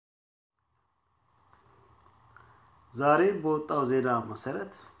ዛሬ በወጣው ዜና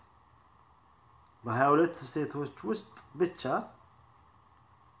መሰረት በ22 ስቴቶች ውስጥ ብቻ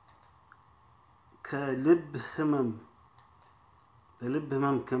በልብ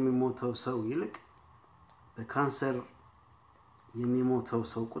ህመም ከሚሞተው ሰው ይልቅ በካንሰር የሚሞተው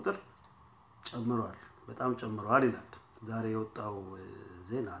ሰው ቁጥር ጨምሯል በጣም ጨምሯል ይላል ዛሬ የወጣው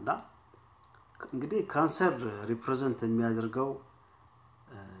ዜናና እንግዲህ ካንሰር ሪፕሬዘንት የሚያደርገው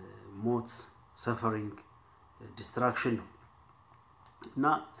ሞት ሰፈሪንግ ዲስትራክሽን ነው እና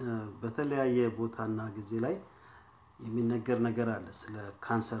በተለያየ ቦታና ጊዜ ላይ የሚነገር ነገር አለ ስለ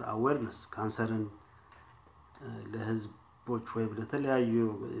ካንሰር አዌርነስ ካንሰርን ለህዝቦች ወይ ለተለያዩ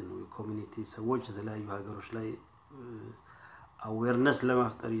ኮሚኒቲ ሰዎች የተለያዩ ሀገሮች ላይ awareness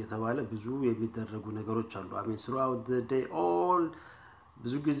ለመፍጠር እየተባለ ብዙ የሚደረጉ ነገሮች አሉ I mean throughout the day all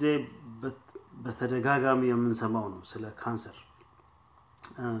ብዙ ጊዜ በተደጋጋሚ የምንሰማው ነው ስለ ካንሰር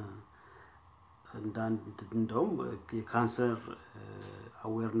እንደውም የካንሰር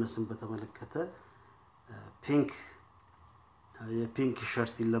awarenessን በተመለከተ ፒንክ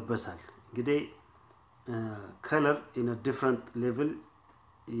ሸርት ይለበሳል እንግዲህ color in a different level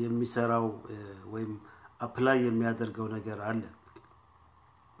የሚሰራው ወይም apply የሚያደርገው ነገር አለ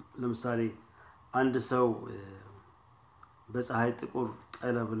ለምሳሌ አንድ ሰው በፀሐይ ጥቁር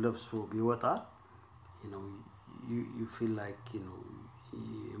ቀለም ለብሶ ቢወጣ you feel like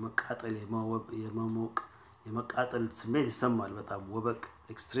የመቃጠል ስሜት ይሰማል በጣም ወበቅ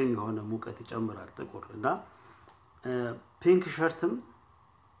ኤክስትሪም የሆነ ሙቀት ይጨምራል ጥቁር እና ፒንክ ሸርትም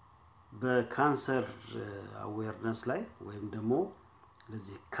በካንሰር awareness ላይ ወይም ደግሞ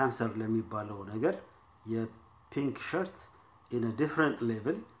ለዚህ ካንሰር ለሚባለው ነገር የፒንክ ሸርት in a different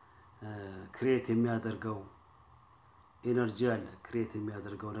level create የሚያደርገው ኤነርጂ አለ create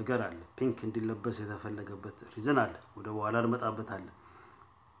የሚያደርገው ነገር አለ ፒንክ እንዲለበስ የተፈለገበት ሪዝን አለ ወደ በኋላ እንመጣበታለን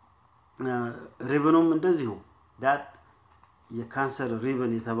ሪብኑም እንደዚሁ that የካንሰር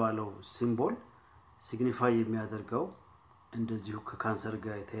ሪብን የተባለው ሲምቦል ሲግኒፋይ የሚያደርገው እንደዚሁ ከካንሰር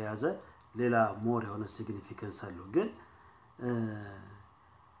ጋር የተያያዘ ሌላ ሞር የሆነ ሲግኒፊካንስ አለው ግን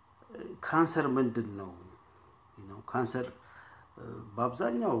ካንሰር ምንድነው ካንሰር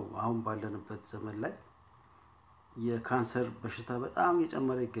በአብዛኛው አሁን ባለንበት ዘመን ላይ የካንሰር በሽታ በጣም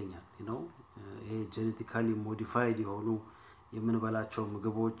እየጨመረ ይገኛል ይሄ ጄኔቲካሊ ሞዲፋይድ የሆኑ የምንበላቸው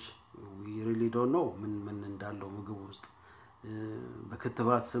ምግቦች we really don't know ምን እንዳለው ምግብ ውስጥ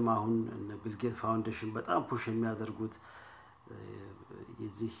በክትባት ስም አሁን ቢል ጌት ፋውንዴሽን በጣም ፑሽ የሚያደርጉት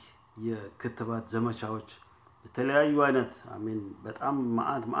የዚህ የክትባት ዘመቻዎች የተለያዩ አይነት አሜን በጣም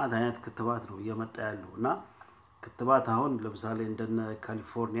ማአት አይነት ክትባት ነው እየመጣ ያለውና ክትባት አሁን ለምሳሌ እንደነ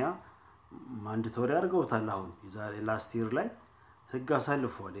ካሊፎርኒያ ማንዳቶሪ አድርገውታል አሁን የዛሬ ላስት ይር ላይ ህግ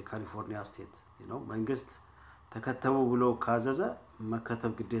አሳልፈዋል የካሊፎርኒያ ስቴት መንግስት ተከተቡ ብሎ ካዘዘ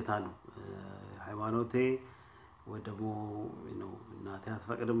መከተብ ግዴታ ነው ሃይማኖቴ ወደሞ እናቴ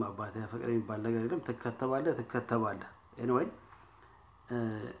አትፈቅድም አባቴ አትፈቅድም ይባል ነገር የለም ተከተባለህ anyway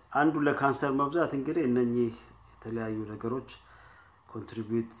አንዱ ለካንሰር መብዛት እንግዲህ እነኚህ የተለያዩ ነገሮች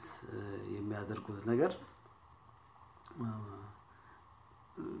ኮንትሪቢዩት የሚያደርጉት ነገር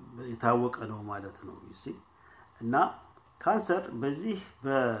የታወቀ ነው ማለት ነው እና ካንሰር በዚህ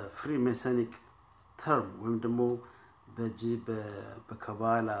በፍሪሜሰኒክ ተርም ወይም ደግሞ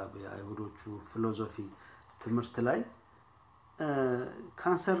በካባላ በአይሁዶቹ ፊሎሶፊ ትምህርት ላይ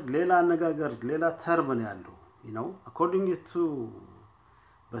ካንሰር ሌላ አነጋገር ሌላ ተርም ነው ያለው according to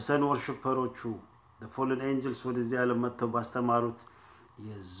በሰን ወርሺፐሮቹ the fallen angels ወደዚህ ዓለም መጥተው ባስተማሩት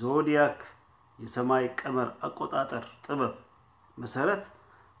የዞዲያክ የሰማይ ቀመር አቆጣጠር ጥበብ መሰረት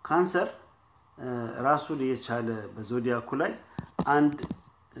ካንሰር ራሱን የቻለ በዞዲያኩ ላይ አንድ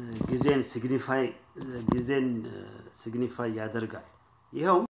ጊዜን ሲግኒፋይ ያደርጋል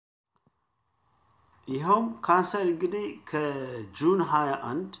ይሄው ካንሰር እንግዲህ ከጁን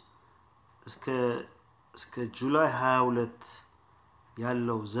 21 እስከ ጁላይ 22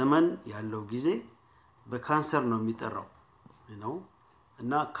 ያለው ዘመን ያለው ጊዜ በካንሰር ነው የሚጠራው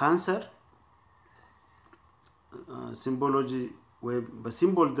እና ካንሰር ሲምቦሎጂ ወይ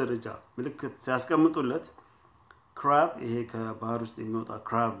በሲምቦል ደረጃ ምልክት ሲያስቀምጡለት ክራብ ይሄ ከባህር ውስጥ የሚወጣ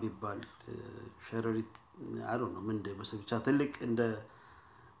ክራብ ይባል ሸረሪት I don't know ምን እንደበሰብቻ ትልቅ እንደ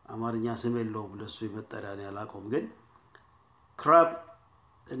አማርኛ ስም የለውም ለሱ ይመጣራን ያላቆም ግን ክራብ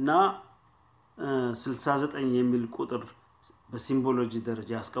እና 69 የሚል ቁጥር በሲምቦሎጂ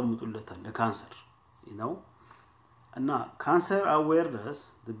ደረጃ ያስቀምጡለታል ለካንሰር እና ካንሰር awareness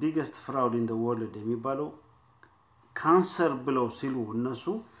the biggest fraud in the world የሚባለው ካንሰር ብለው ሲሉ እነሱ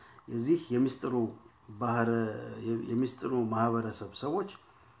የዚህ የሚስጥሩ ማህበረሰብ ሰዎች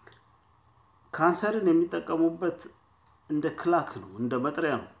ካንሰርን የሚጠቀሙበት እንደ ክላክ ነው እንደ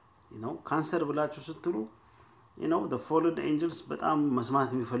መጥሪያ ነው ካንሰር ብላችሁ ስትሉ the fallen angels በጣም መስማት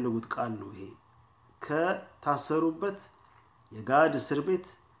የሚፈልጉት ቃል ነው ይሄ ከታሰሩበት የጋድ እስር ቤት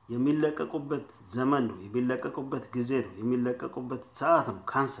የሚለቀቁበት ዘመን ነው የሚለቀቁበት ጊዜ ነው የሚለቀቁበት ሰዓት ነው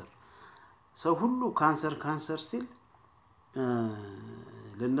ካንሰር ሰው ሁሉ ካንሰር ሲል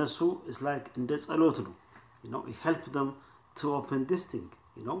ለነሱ is like እንደ ጸሎት ነው it help them to open this thing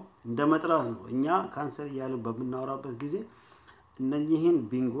እንደ መጥራት ነው እኛ ካንሰር ያለን በመናወራበት ጊዜ እነኚህን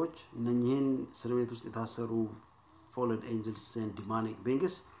ቢንጎች እነኚህን እስር ቤት ውስጥ የታሰሩ fallen angels and demonic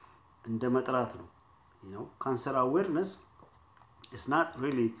beings እንደ መጥራት ነው cancer awareness is not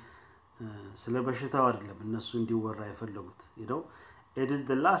really ስለ በሽታው አይደለም እነሱ እንዲወራ የፈለጉት it is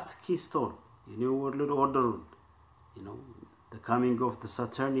the last keystone in new world order the coming of the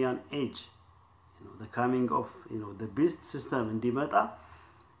Saturnian age the coming of the beast system እንዲመጣ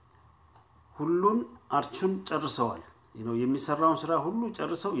ሁሉን አርቹን ጨርሰዋል የሚሰራውን ስራ ሁሉ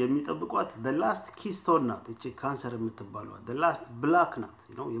ጨርሰው የሚጠብቋት the last keystone ናት እቺ ካንሰር የምትባለው the last block ናት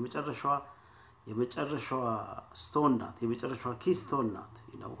የመጨረሻዋ ስቶን ናት የመጨረሻዋ keystone ናት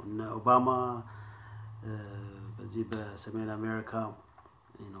እነ ኦባማ በዚህ በሰሜን አሜሪካ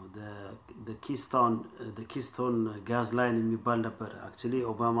the keystone gas line የሚባል ነበር actually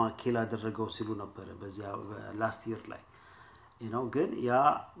ኦባማ ኪል አደረገው ሲሉ ነበር በዚያ last year ላይ ግን ያ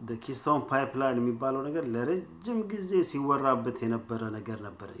the keystone pipeline የሚባለው ነገር ለረጅም ጊዜ ሲወራበት የነበረ ነገር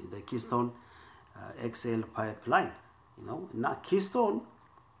ነበር the keystone XL pipeline እና keystone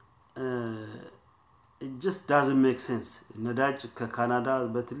it just doesn't make sense ነዳጅ ከካናዳ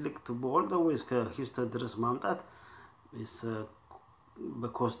በትልቅ ቱቦ all the way እስከ ሂውስተን ድረስ ማምጣት is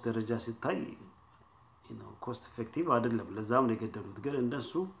በኮስት ደረጃ ሲታይ cost effective አይደለም ለዛም ነው የገደሉት ግን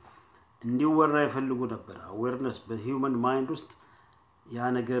እንደሱ እንዲወራ ይፈልጉ ነበር awareness በhuman mind ውስጥ ያ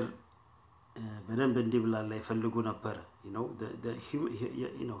ነገር በደንብ እንዲብላላ ይፈልጉ ነበር the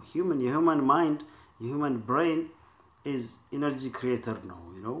human mind human brain is energy creator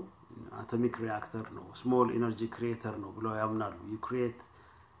ነው atomic reactor ነው small energy creator ነው ብለው ያምናሉ you create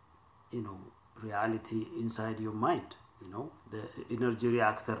reality inside your mind the energy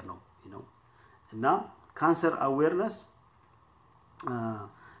reactor ነው እና cancer awareness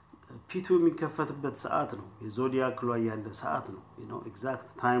ፒቱ የሚከፈትበት ሰዓት ነው የዞዲያክ ላይ ያለ ሰዓት ነው exact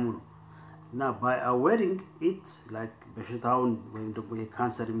time ነው እና by awareing it like በሽታውን ወይም ደግሞ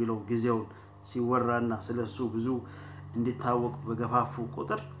የካንሰር የሚለው ጊዜውን ሲወራና ስለሱ ብዙ እንዲታወቅ በገፋፉ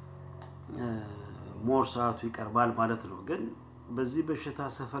ቁጥር ሞር ሰዓቱ ይቀርባል ማለት ነው ግን በዚህ በሽታ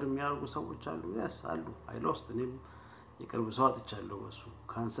ሰፈር የሚያርጉ ሰዎች አሉ yes አሉ I lost እኔም የቅርብ ሰው አጥቻለሁ እሱ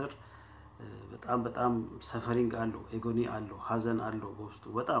ካንሰር በጣም ሰፈሪንግ አለው ኤጎኒ አለው ሐዘን አለው በውስጡ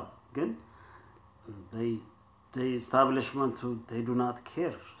በጣም ግን they establishment they do not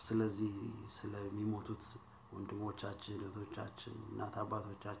care ስለዚህ ስለሚሞቱት ወንድሞቻችን እህቶቻችን እናት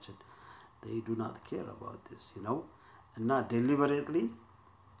አባቶቻችን they do not care about this እና deliberately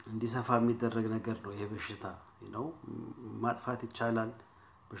እንዲሰፋ የሚደረግ ነገር ነው ይሄ በሽታ ማጥፋት ይቻላል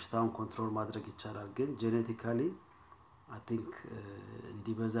በሽታውን ኮንትሮል ማድረግ ይቻላል ግን genetically I think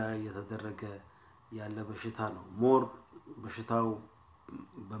እንዲበዛ የተደረገ ያለ በሽታ ነው ሞር በሽታው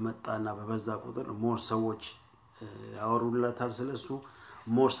በመጣና በበዛ ቁጥር ሞር ሰዎች ያወሩላታል ስለሱ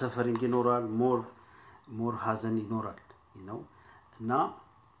ሞር ሰፈሪንግ ይኖራል ሞር ሐዘን ይኖራል እና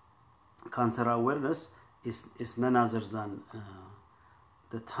cancer awareness is none other than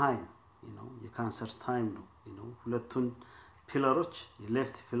the time የካንሰር ታይም ነው ሁለቱን ፒላሮች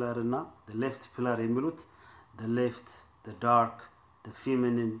የሌፍት ፒላር እና the left pillar የሚሉት the left the dark the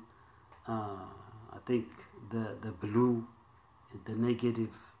feminine I think the blue the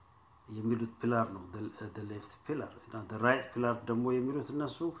negative የሚሉት ፒላር ነው the left pillar and the right pillar ደግሞ የሚሉት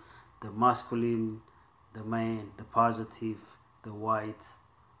እነሱ the masculine the man the positive the white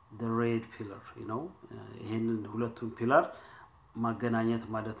the red pillar ይሄንን ሁለቱን ፒላር ማገናኘት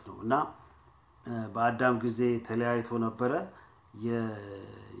ማለት ነው እና በአዳም ጊዜ ተለያይቶ ነበር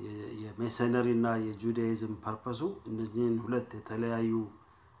የሜሰነሪ እና የጁዳይዝም ፐርፐሱ እነዚህን ሁለት የተለያዩ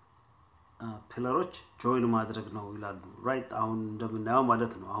ፒላሮች ጆይን ማድረግ ነው ይላሉ ራይት አሁን እንደምናየው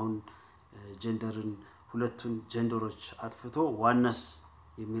ማለት ነው አሁን ጀንደርን ሁለቱን ጀንደሮች አጥፍቶ ዋነስ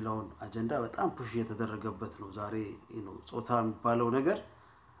የሚለውን አጀንዳ በጣም ፑሽ የተደረገበት ነው ዛሬ ጾታ የሚባለው ነገር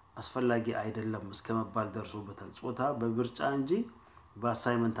አስፈላጊ አይደለም እስከመባል ደርሶበታል ጾታ በብርጫ እንጂ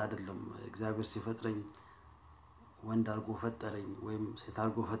በአሳይመንት አይደለም እግዚአብሔር ሲፈጥረኝ ወንድ አርጎ ፈጠረኝ ወይም ሴት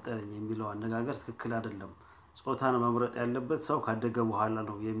አርጎ ፈጠረኝ የሚለው አነጋገር ትክክል አይደለም ጾታን መምረጥ ያለበት ሰው ካደገ በኋላ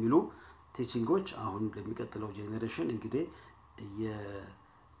ነው የሚሉ ቲቺንጎች አሁን ለሚቀጥለው ጄኔሬሽን እንግዲህ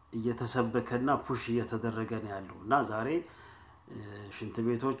እየተሰበከና ፑሽ እየተደረገ ነው ያለውና ዛሬ ሽንት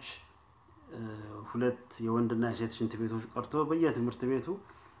ቤቶች ሁለት የወንድና የሴት ሽንት ቤቶች ቀርቶ በየትምህርት ቤቱ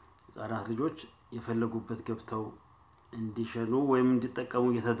ህፃናት ልጆች የፈለጉበት ገብተው እንዲሸኑ ወይም እንዲጠቀሙ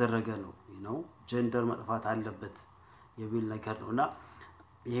እየተደረገ ነው ጀንደር መጥፋት አለበት የሚል ነገር ነውና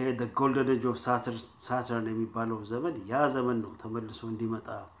ይሄ the golden age of Saturn የሚባለው ዘመን ያ ዘመን ነው ተመልሶ እንዲመጣ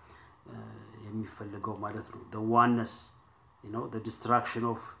የሚፈልገው ማለት ነው the oneness the destruction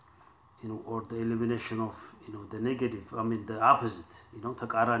of or the elimination of the negative the opposite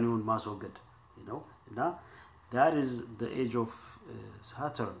ተቃራኒውን ማስወገድ እና that is the age of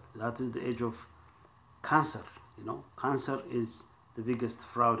Saturn that is the age of cancer cancer is the biggest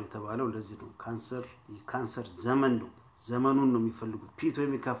fraud የተባለው ለዚህ ነው cancer ዘመን ነው ዘመኑን ነው የሚፈልጉት ፒቶ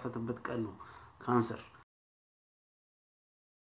የሚካፈትበት ቀን ነው cancer